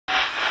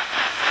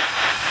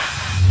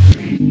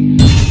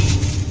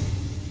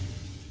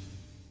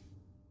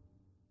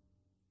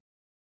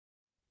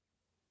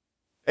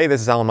Hey,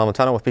 this is Alan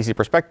Mamontano with PC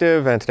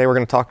Perspective, and today we're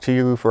going to talk to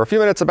you for a few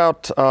minutes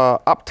about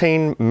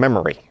Optane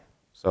Memory.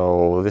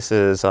 So this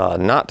is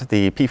not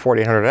the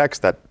P4800X,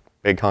 that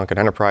big honkin'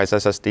 enterprise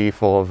SSD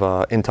full of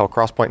Intel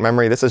XPoint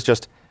memory. This is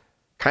just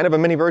kind of a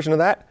mini version of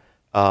that.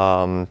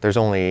 There's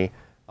only,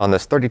 on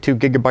this 32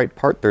 gigabyte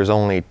part, there's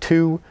only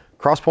 2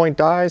 XPoint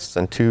dies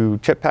and 2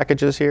 chip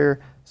packages here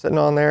sitting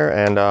on there.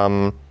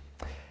 And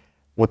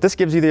what this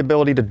gives you the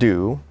ability to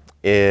do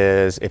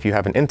is, if you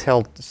have an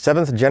Intel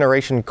 7th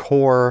generation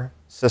core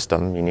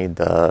system, you need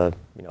the,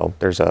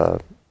 there's a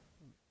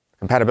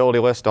compatibility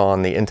list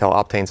on the Intel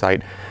Optane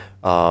site,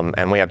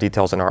 and we have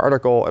details in our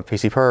article at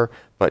PCPer,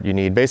 but you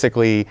need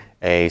basically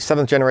a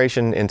 7th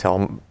generation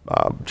Intel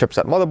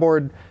chipset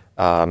motherboard,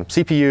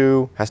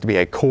 CPU, has to be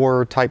a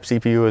core type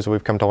CPU as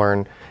we've come to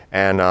learn,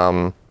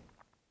 and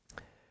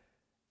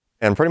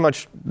pretty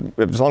much,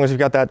 as long as you've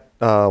got that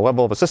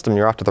level of a system,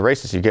 you're off to the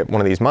races. You get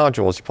one of these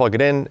modules, you plug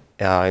it in,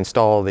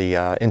 install the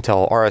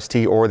Intel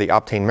RST or the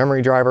Optane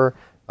Memory driver.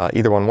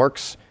 Either one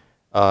works,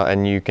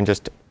 and you can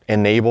just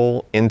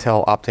enable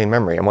Intel Optane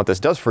Memory. And what this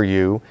does for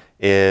you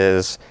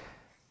is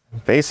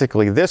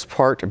basically this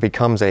part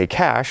becomes a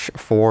cache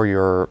for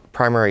your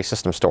primary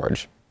system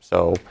storage.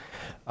 So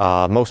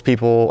most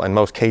people and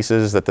most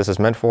cases that this is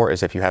meant for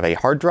is if you have a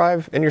hard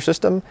drive in your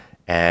system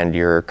and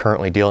you're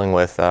currently dealing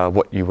with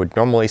what you would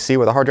normally see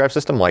with a hard drive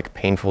system, like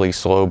painfully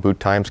slow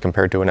boot times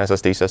compared to an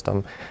SSD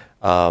system.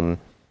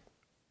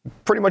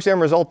 Pretty much the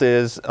end result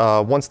is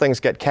once things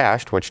get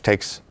cached, which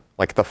takes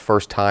like the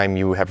first time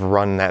you have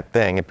run that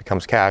thing, it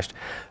becomes cached.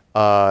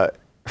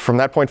 From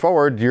that point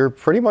forward, you're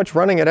pretty much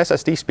running at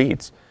SSD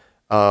speeds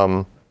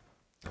for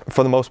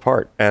the most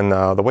part. And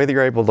the way that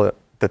you're able to,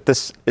 that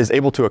this is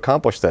able to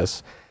accomplish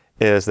this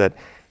is that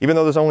even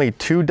though there's only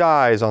 2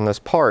 dies on this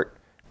part,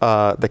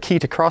 the key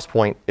to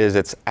XPoint is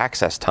its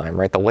access time,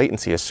 right? The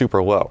latency is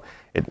super low.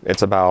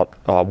 It's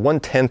about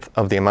 1/10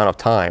 of the amount of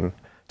time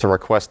to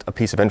request a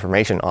piece of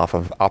information off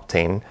of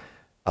Optane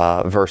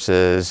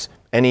versus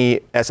any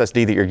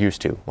SSD that you're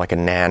used to, like a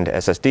NAND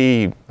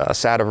SSD, a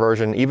SATA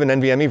version, even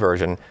NVMe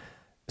version.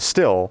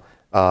 Still,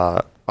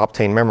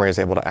 Optane Memory is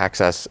able to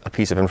access a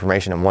piece of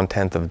information in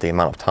 1/10 of the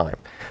amount of time.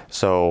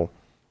 So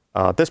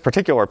this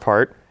particular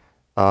part,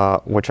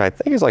 which I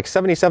think is like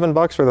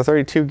 $77 for the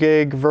 32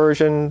 gig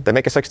version. They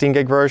make a 16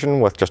 gig version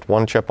with just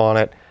 1 chip on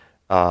it.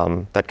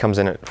 That comes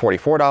in at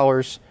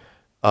 $44.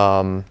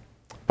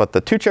 But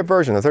the 2 chip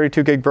version, the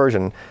 32 gig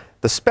version,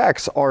 the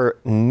specs are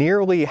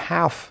nearly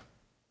half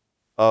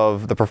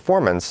of the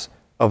performance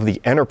of the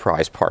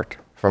enterprise part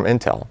from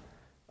Intel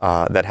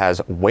that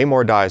has way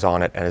more dies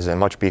on it and is a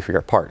much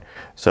beefier part.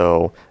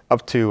 So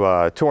up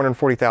to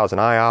 240,000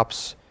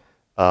 IOPS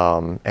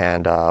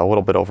and a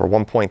little bit over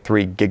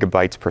 1.3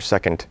 gigabytes per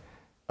second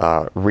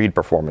read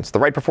performance. The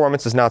write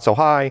performance is not so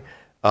high,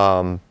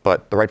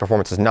 but the write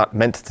performance is not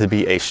meant to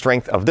be a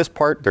strength of this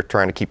part. They're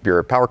trying to keep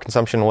your power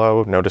consumption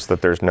low. Notice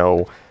that there's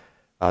no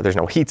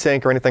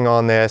heatsink or anything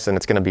on this, and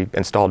it's going to be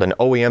installed in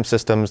OEM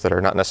systems that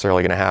are not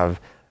necessarily going to have,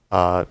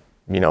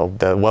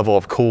 the level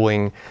of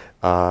cooling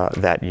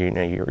that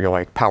your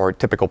like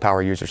typical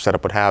power user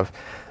setup would have.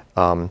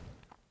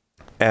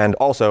 And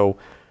also,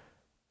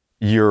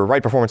 your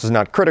write performance is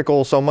not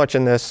critical so much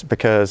in this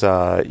because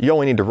you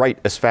only need to write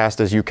as fast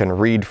as you can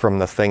read from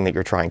the thing that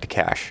you're trying to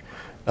cache.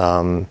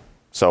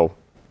 So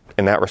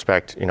in that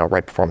respect,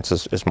 write performance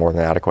is more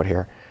than adequate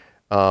here.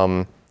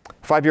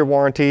 5-year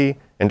warranty.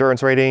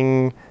 Endurance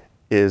rating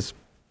is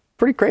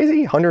pretty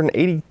crazy,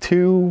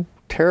 182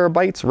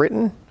 terabytes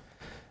written,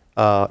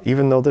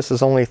 even though this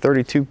is only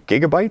 32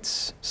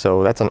 gigabytes.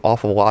 So that's an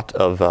awful lot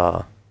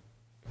of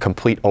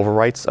complete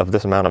overwrites of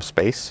this amount of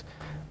space.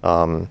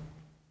 And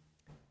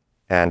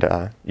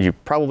you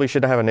probably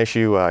shouldn't have an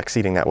issue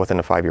exceeding that within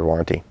a 5-year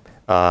warranty.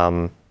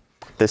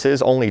 This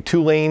is only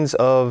 2 lanes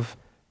of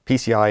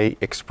PCI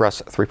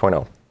Express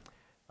 3.0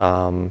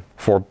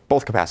 for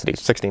both capacities,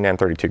 16 and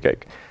 32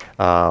 gig.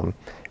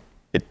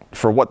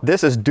 For what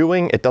this is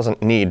doing, it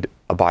doesn't need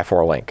a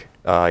by-4 link.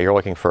 You're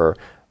looking for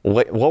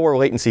lower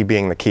latency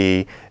being the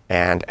key,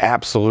 and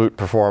absolute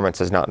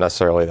performance is not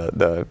necessarily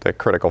the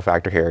critical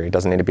factor here. It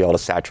doesn't need to be able to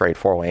saturate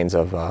 4 lanes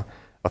of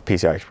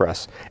PCI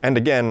Express. And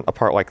again, a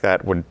part like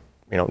that would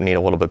need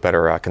a little bit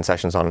better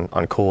concessions on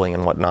cooling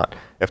and whatnot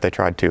if they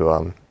tried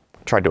to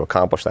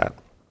accomplish that.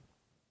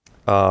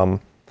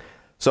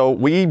 So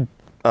we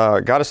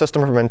got a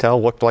system from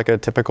Intel, looked like a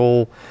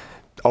typical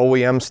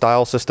OEM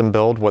style system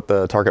build, what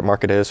the target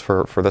market is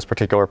for this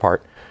particular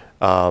part.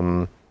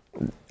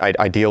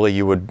 Ideally,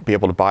 you would be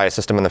able to buy a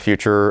system in the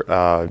future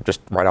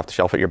just right off the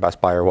shelf at your Best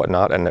Buy or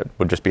whatnot, and it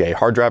would just be a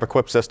hard drive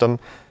equipped system.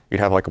 You'd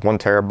have like 1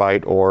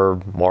 terabyte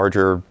or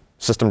larger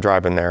system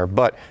drive in there,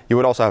 but you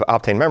would also have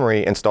Optane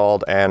Memory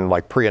installed and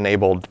like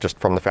pre-enabled just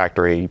from the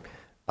factory.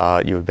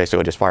 You would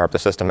basically just fire up the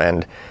system,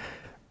 and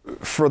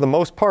for the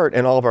most part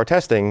in all of our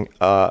testing,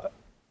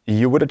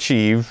 you would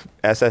achieve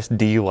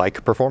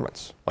SSD-like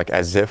performance, like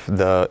as if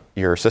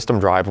your system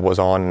drive was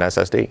on an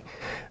SSD,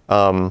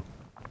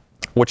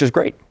 which is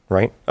great,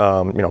 right?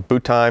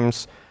 Boot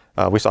times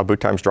We saw boot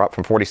times drop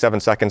from 47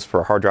 seconds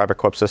for a hard drive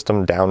equipped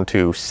system down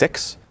to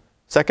 6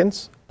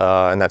 seconds.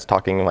 And that's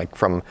talking like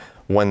from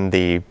when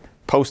the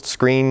post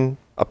screen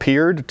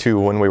appeared to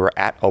when we were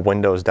at a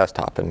Windows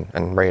desktop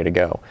and ready to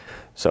go.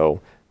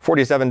 So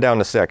 47 down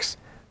to 6,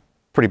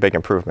 pretty big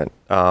improvement.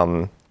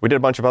 We did a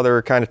bunch of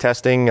other kind of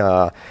testing.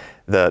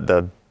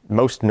 The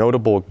most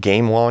notable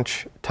game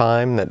launch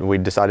time that we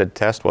decided to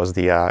test was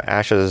the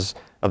Ashes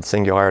of the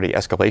Singularity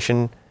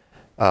escalation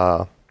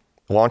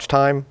launch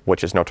time,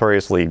 which is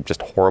notoriously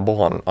just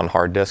horrible on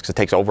hard disks. It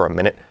takes over a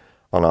minute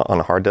on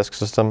a hard disk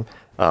system.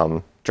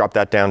 Dropped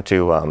that down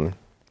to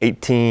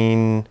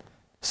 18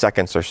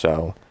 seconds or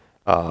so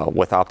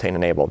with Optane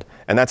enabled.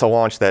 And that's a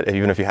launch that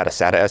even if you had a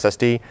SATA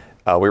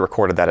SSD, we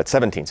recorded that at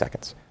 17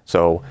 seconds.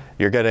 So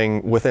you're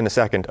getting within a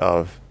second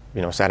of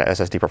SATA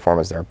SSD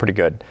performance there, pretty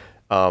good.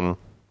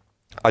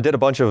 I did a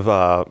bunch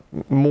of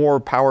more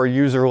power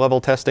user level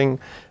testing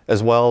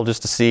as well,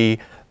 just to see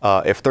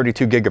if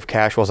 32 gig of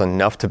cache was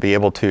enough to be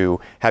able to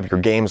have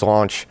your games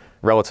launch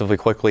relatively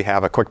quickly,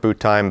 have a quick boot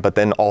time, but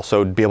then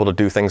also be able to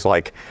do things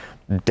like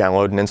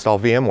download and install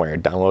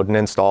VMware, download and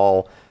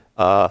install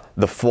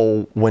the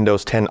full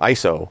Windows 10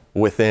 ISO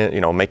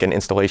within, make an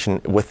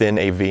installation within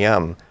a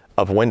VM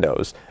of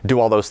Windows. Do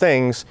all those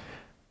things,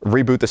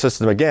 reboot the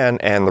system again,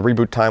 and the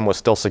reboot time was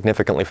still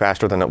significantly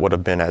faster than it would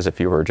have been as if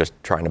you were just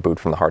trying to boot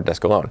from the hard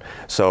disk alone.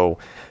 So,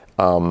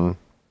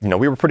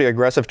 we were pretty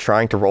aggressive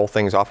trying to roll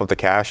things off of the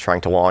cache,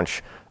 trying to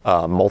launch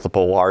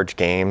multiple large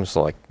games,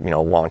 like,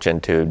 launch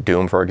into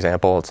Doom, for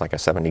example. It's like a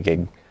 70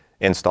 gig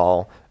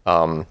install.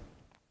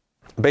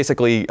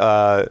 Basically,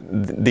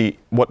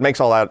 what makes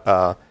all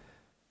that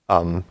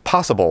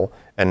possible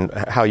and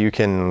how you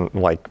can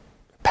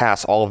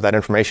pass all of that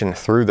information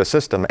through the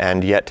system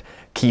and yet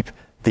keep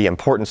the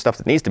important stuff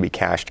that needs to be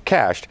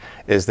cached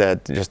is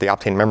that just the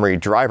Optane Memory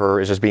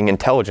driver is just being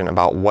intelligent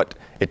about what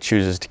it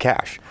chooses to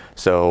cache.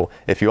 So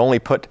if you only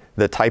put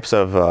the types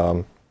of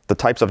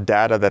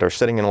data that are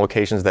sitting in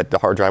locations that the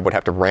hard drive would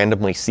have to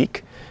randomly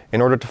seek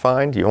in order to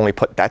find, you only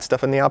put that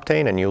stuff in the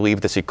Optane, and you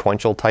leave the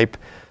sequential type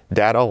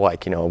data,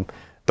 like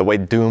the way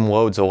Doom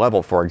loads a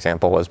level, for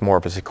example, is more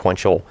of a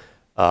sequential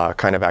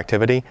kind of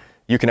activity.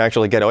 You can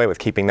actually get away with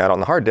keeping that on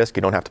the hard disk.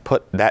 You don't have to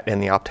put that in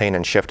the Optane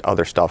and shift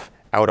other stuff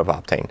out of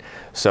Optane.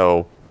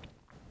 So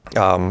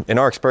in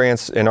our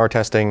experience, in our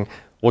testing,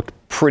 looked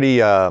pretty,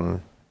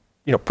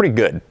 pretty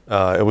good.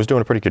 It was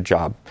doing a pretty good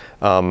job.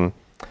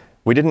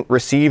 We didn't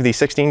receive the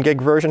 16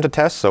 gig version to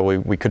test, so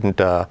we couldn't,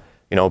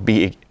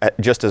 be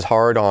just as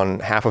hard on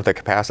half of the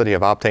capacity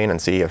of Optane and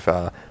see if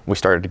we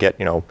started to get,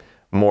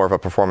 more of a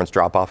performance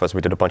drop off as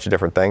we did a bunch of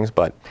different things.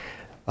 But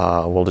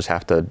we'll just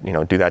have to,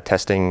 do that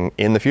testing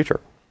in the future.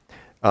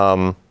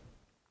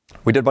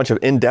 We did a bunch of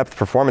in-depth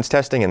performance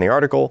testing in the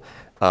article.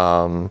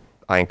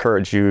 I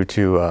encourage you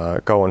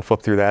to go and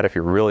flip through that if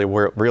you really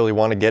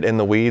want to get in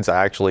the weeds.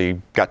 I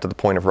actually got to the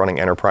point of running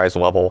enterprise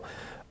level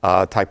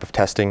type of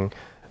testing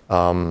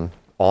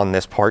on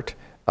this part,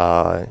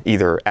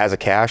 either as a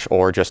cache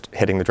or just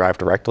hitting the drive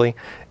directly,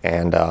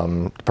 and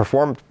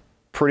performed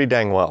pretty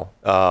dang well.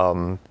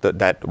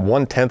 That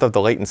 1/10 of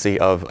the latency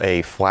of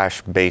a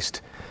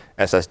flash-based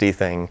SSD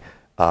thing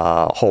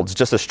holds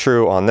just as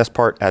true on this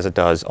part as it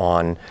does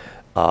on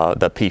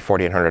the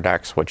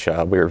P4800X, which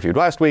we reviewed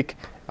last week.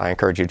 I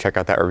encourage you to check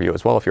out that review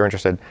as well if you're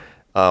interested.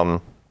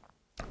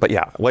 But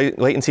yeah,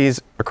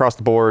 latencies across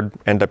the board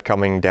end up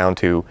coming down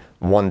to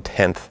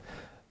 1/10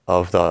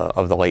 of the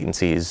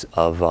latencies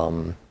of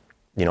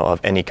of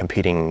any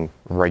competing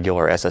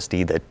regular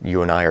SSD that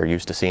you and I are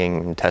used to seeing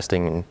and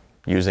testing and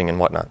using and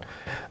whatnot.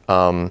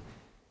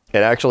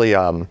 It actually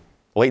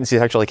latencies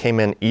actually came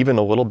in even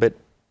a little bit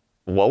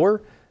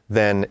lower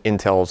than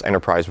Intel's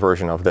enterprise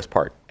version of this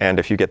part. And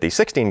if you get the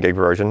 16 gig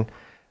version,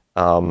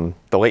 the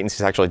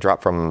latencies actually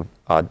drop from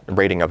a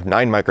rating of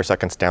 9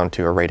 microseconds down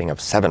to a rating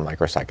of 7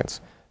 microseconds.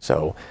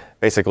 So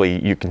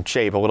basically you can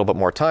shave a little bit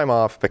more time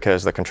off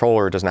because the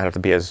controller does not have to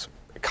be as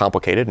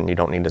complicated and you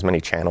don't need as many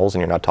channels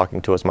and you're not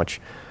talking to as much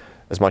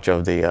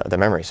of the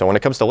memory. So when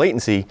it comes to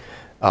latency,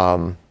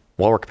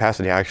 lower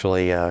capacity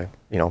actually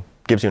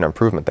gives you an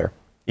improvement there,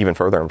 even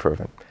further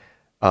improvement.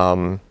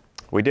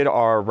 We did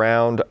our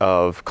round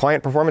of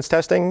client performance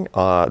testing.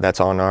 That's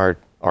on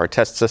our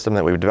test system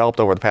that we've developed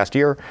over the past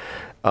year.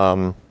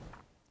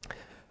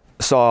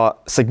 Saw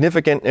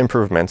significant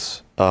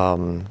improvements,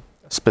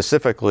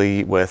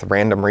 specifically with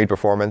random read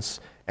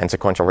performance and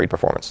sequential read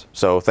performance.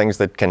 So things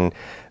that can,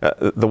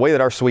 the way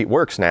that our suite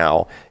works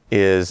now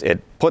is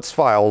it puts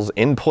files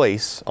in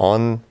place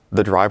on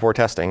the drive we're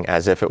testing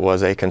as if it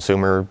was a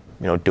consumer,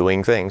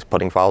 doing things,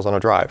 putting files on a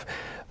drive.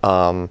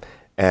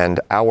 And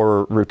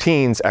our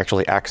routines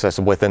actually access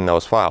within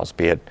those files,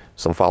 be it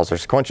some files are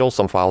sequential,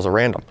 some files are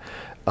random.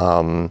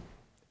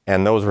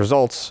 And those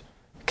results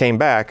came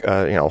back,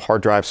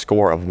 hard drive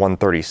score of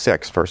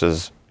 136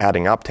 versus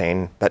adding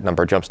Optane, that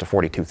number jumps to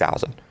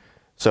 42,000.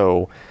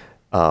 So,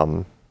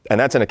 and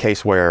that's in a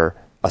case where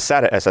a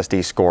SATA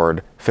SSD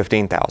scored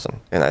 15,000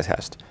 in that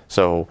test.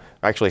 So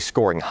actually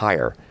scoring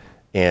higher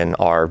in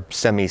our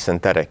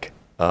semi-synthetic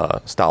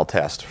style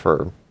test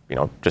for,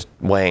 just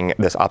laying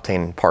this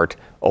Optane part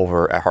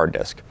over a hard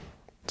disk.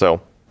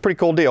 So pretty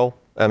cool deal.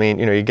 I mean,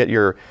 you get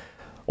your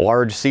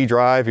large C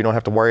drive. You don't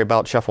have to worry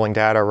about shuffling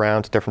data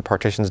around to different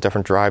partitions,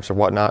 different drives or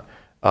whatnot.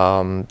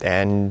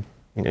 And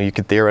you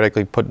could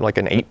theoretically put like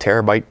an 8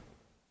 terabyte,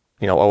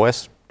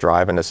 OS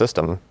drive in the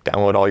system,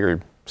 download all your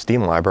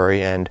Steam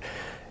library, and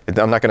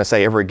I'm not going to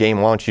say every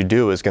game launch you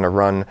do is going to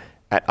run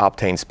at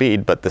Optane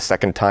speed, but the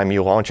second time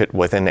you launch it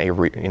within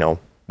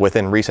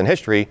within recent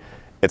history,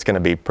 it's going to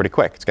be pretty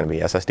quick. It's going to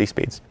be SSD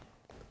speeds.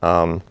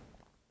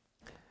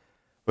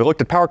 We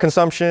looked at power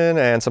consumption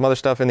and some other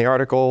stuff in the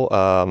article.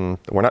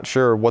 We're not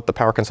sure what the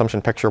power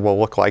consumption picture will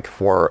look like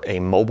for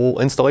a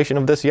mobile installation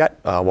of this yet.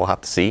 We'll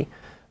have to see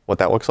what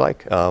that looks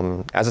like.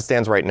 As it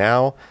stands right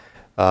now,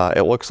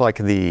 it looks like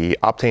the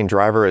Optane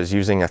driver is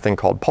using a thing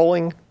called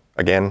polling.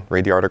 Again,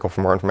 read the article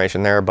for more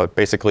information there, but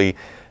basically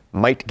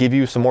might give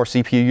you some more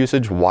CPU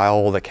usage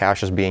while the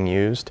cache is being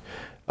used.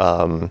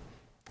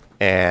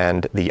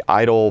 And the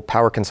idle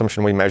power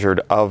consumption we measured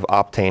of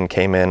Optane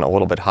came in a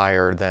little bit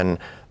higher than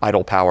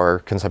idle power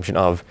consumption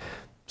of,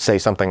 say,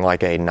 something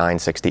like a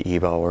 960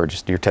 EVO or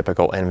just your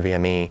typical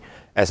NVMe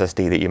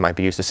SSD that you might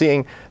be used to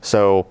seeing.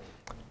 So,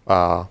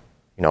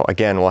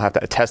 again, we'll have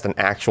to test an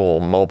actual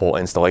mobile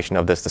installation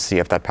of this to see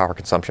if that power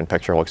consumption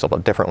picture looks a little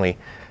differently.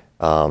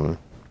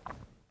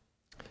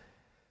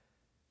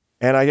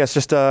 And I guess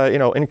just,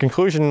 in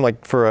conclusion,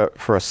 like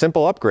for a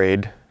simple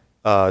upgrade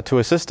to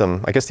a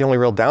system, I guess the only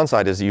real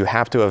downside is you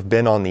have to have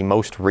been on the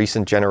most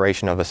recent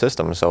generation of a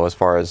system. So as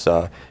far as,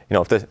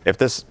 if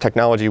this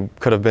technology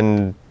could have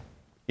been,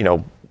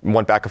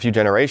 went back a few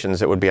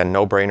generations, it would be a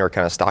no-brainer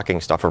kind of stocking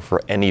stuffer for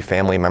any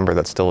family member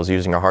that still is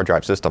using a hard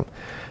drive system,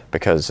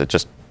 because it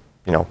just,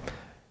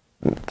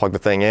 plug the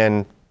thing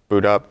in,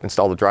 boot up,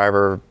 install the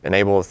driver,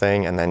 enable the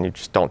thing, and then you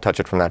just don't touch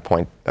it from that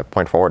point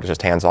forward. It's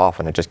just hands off,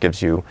 and it just gives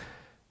you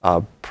a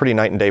pretty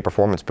night and day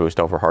performance boost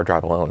over hard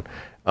drive alone.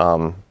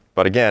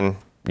 But again,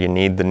 you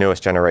need the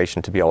newest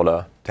generation to be able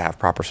to have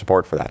proper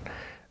support for that.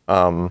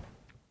 $44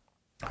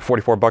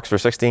 for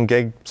 16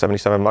 gig,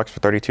 $77 for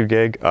 32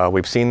 gig.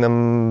 We've seen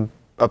them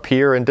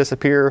appear and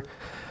disappear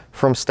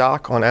from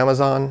stock on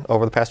Amazon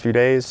over the past few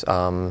days.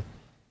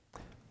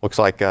 Looks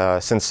like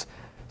since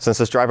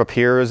this drive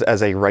appears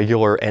as a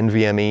regular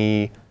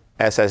NVMe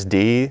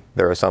SSD,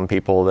 there are some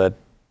people that,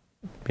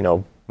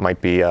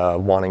 might be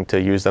wanting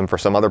to use them for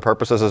some other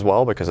purposes as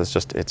well, because it's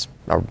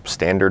a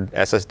standard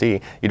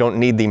SSD. You don't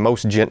need the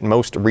most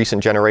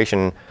recent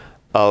generation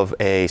of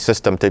a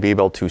system to be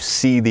able to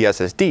see the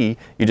SSD.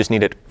 You just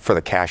need it for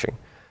the caching.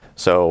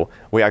 So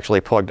we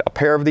actually plugged a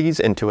pair of these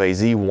into a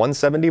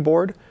Z170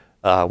 board,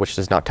 which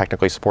does not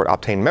technically support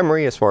Optane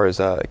Memory as far as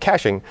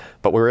caching,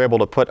 but we were able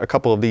to put a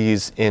couple of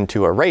these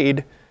into a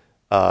RAID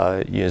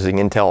using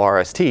Intel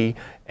RST,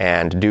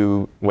 and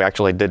we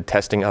actually did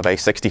testing of a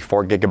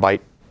 64 gigabyte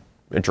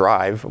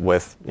drive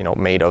with,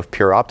 made of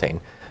pure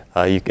Optane.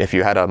 If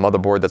you had a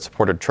motherboard that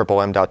supported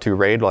triple M.2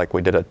 RAID, like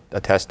we did a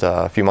test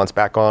a few months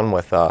back on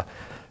with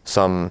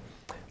some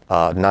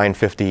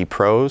 950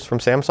 Pros from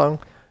Samsung,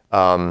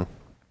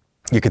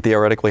 you could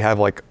theoretically have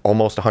like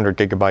almost 100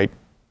 gigabyte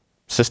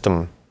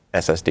system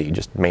SSD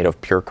just made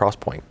of pure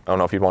Crosspoint. I don't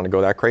know if you'd want to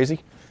go that crazy.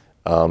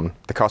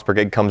 The cost per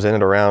gig comes in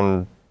at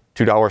around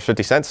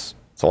 $2.50.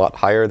 It's a lot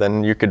higher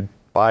than you could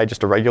buy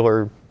just a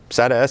regular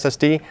SATA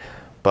SSD,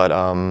 but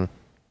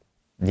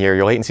your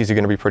latencies are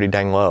going to be pretty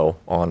dang low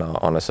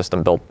on a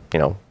system built,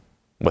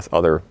 with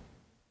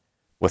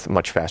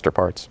much faster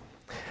parts.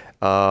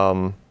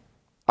 I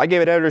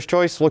gave it editor's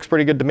choice. Looks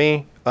pretty good to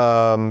me,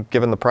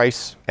 given the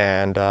price,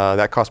 and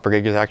that cost per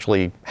gig is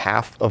actually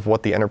half of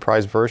what the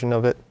enterprise version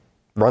of it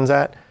runs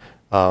at.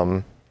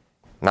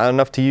 Not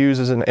enough to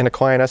use in a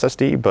client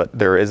SSD, but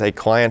there is a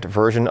client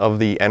version of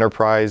the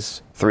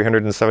enterprise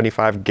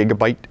 375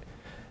 gigabyte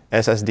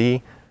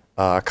SSD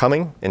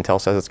coming. Intel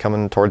says it's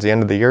coming towards the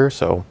end of the year,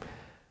 so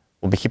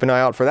we'll be keeping an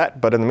eye out for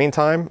that. But in the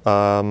meantime,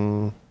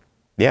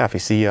 if you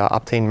see an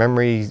Optane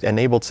Memory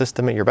enabled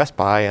system at your Best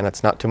Buy and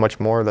it's not too much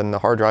more than the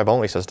hard drive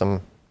only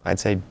system, I'd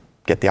say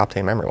get the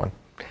Optane Memory one.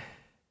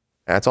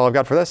 That's all I've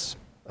got for this.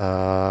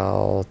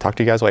 I'll talk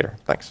to you guys later.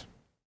 Thanks.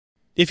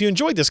 If you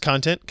enjoyed this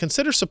content,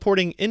 consider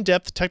supporting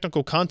in-depth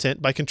technical content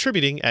by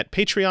contributing at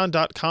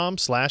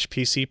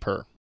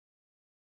patreon.com/PCPer.